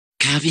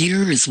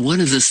Kaviyoor is one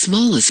of the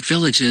smallest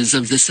villages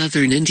of the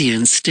southern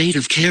Indian state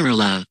of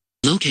Kerala,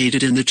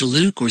 located in the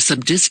taluk or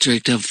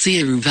sub-district of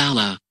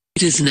Thiruvalla.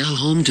 It is now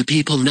home to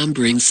people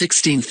numbering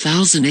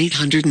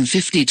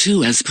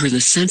 16,852 as per the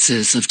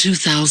census of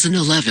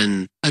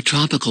 2011, a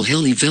tropical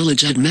hilly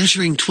village at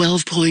measuring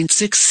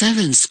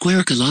 12.67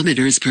 square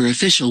kilometers per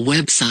official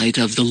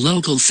website of the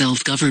local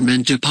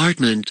self-government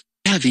department.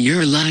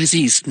 Kaviyoor lies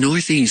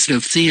east-northeast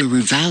of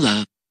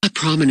Thiruvalla, a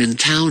prominent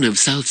town of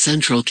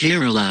south-central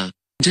Kerala.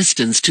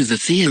 Distance to the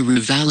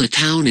Thiruvalla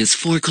town is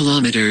 4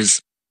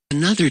 kilometers.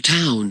 Another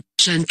town,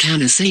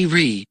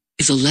 Shankanassery,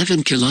 is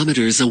 11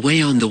 kilometers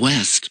away on the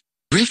west.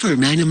 River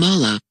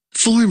Manamala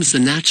forms the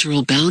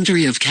natural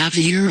boundary of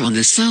Kaviyoor on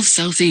the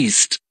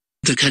south-southeast.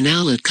 The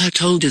canal at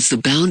Kutod is the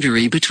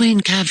boundary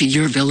between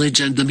Kaviyoor village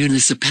and the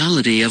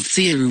municipality of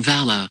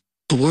Thiruvalla.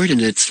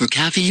 Coordinates for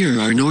Kaviyoor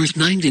are north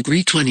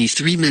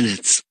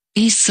 9°23',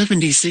 east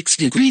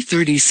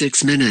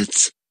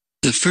 76°36'.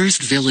 The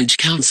first village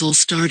council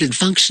started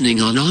functioning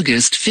on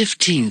August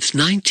 15,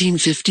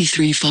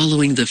 1953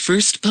 following the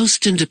first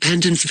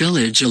post-independence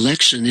village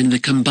election in the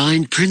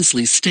combined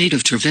princely state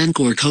of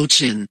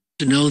Travancore-Cochin.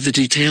 To know the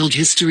detailed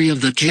history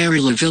of the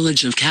Kerala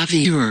village of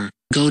Kaviyoor,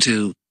 go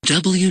to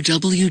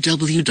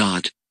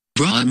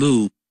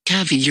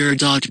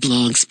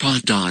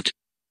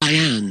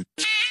www.brahmukaviyoor.blogspot.in.